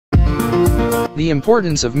The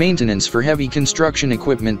importance of maintenance for heavy construction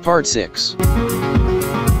equipment. Part 6.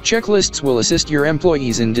 Checklists will assist your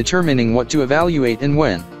employees in determining what to evaluate and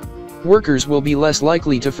when. Workers will be less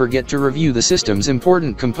likely to forget to review the system's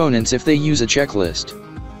important components if they use a checklist.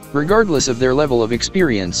 Regardless of their level of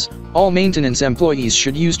experience, all maintenance employees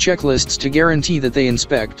should use checklists to guarantee that they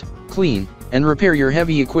inspect, clean, and repair your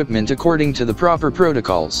heavy equipment according to the proper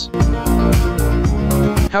protocols.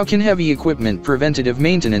 How can heavy equipment preventative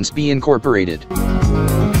maintenance be incorporated?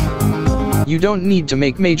 You don't need to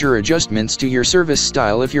make major adjustments to your service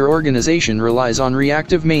style if your organization relies on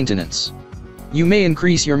reactive maintenance. You may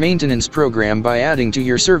increase your maintenance program by adding to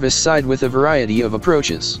your service side with a variety of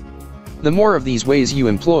approaches. The more of these ways you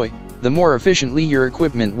employ, the more efficiently your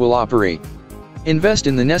equipment will operate. Invest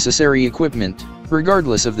in the necessary equipment,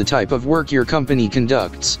 regardless of the type of work your company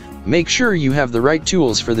conducts. Make sure you have the right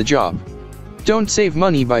tools for the job. Don't save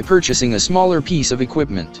money by purchasing a smaller piece of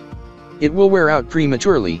equipment. It will wear out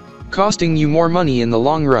prematurely, costing you more money in the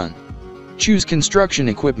long run. Choose construction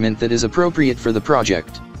equipment that is appropriate for the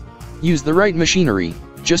project. Use the right machinery.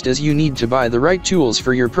 Just as you need to buy the right tools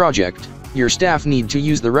for your project, your staff need to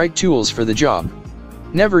use the right tools for the job.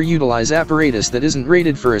 Never utilize apparatus that isn't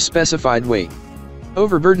rated for a specified weight.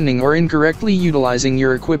 Overburdening or incorrectly utilizing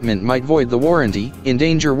your equipment might void the warranty,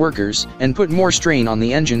 endanger workers, and put more strain on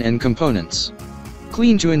the engine and components.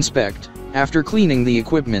 Clean to inspect. After cleaning the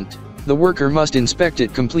equipment, the worker must inspect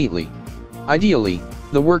it completely. Ideally,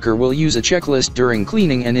 the worker will use a checklist during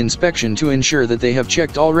cleaning and inspection to ensure that they have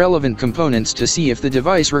checked all relevant components to see if the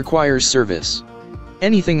device requires service.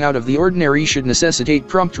 Anything out of the ordinary should necessitate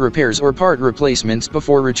prompt repairs or part replacements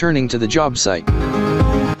before returning to the job site.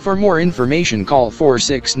 For more information, call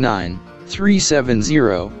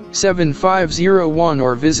 469-370-7501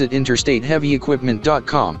 or visit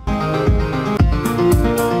interstateheavyequipment.com.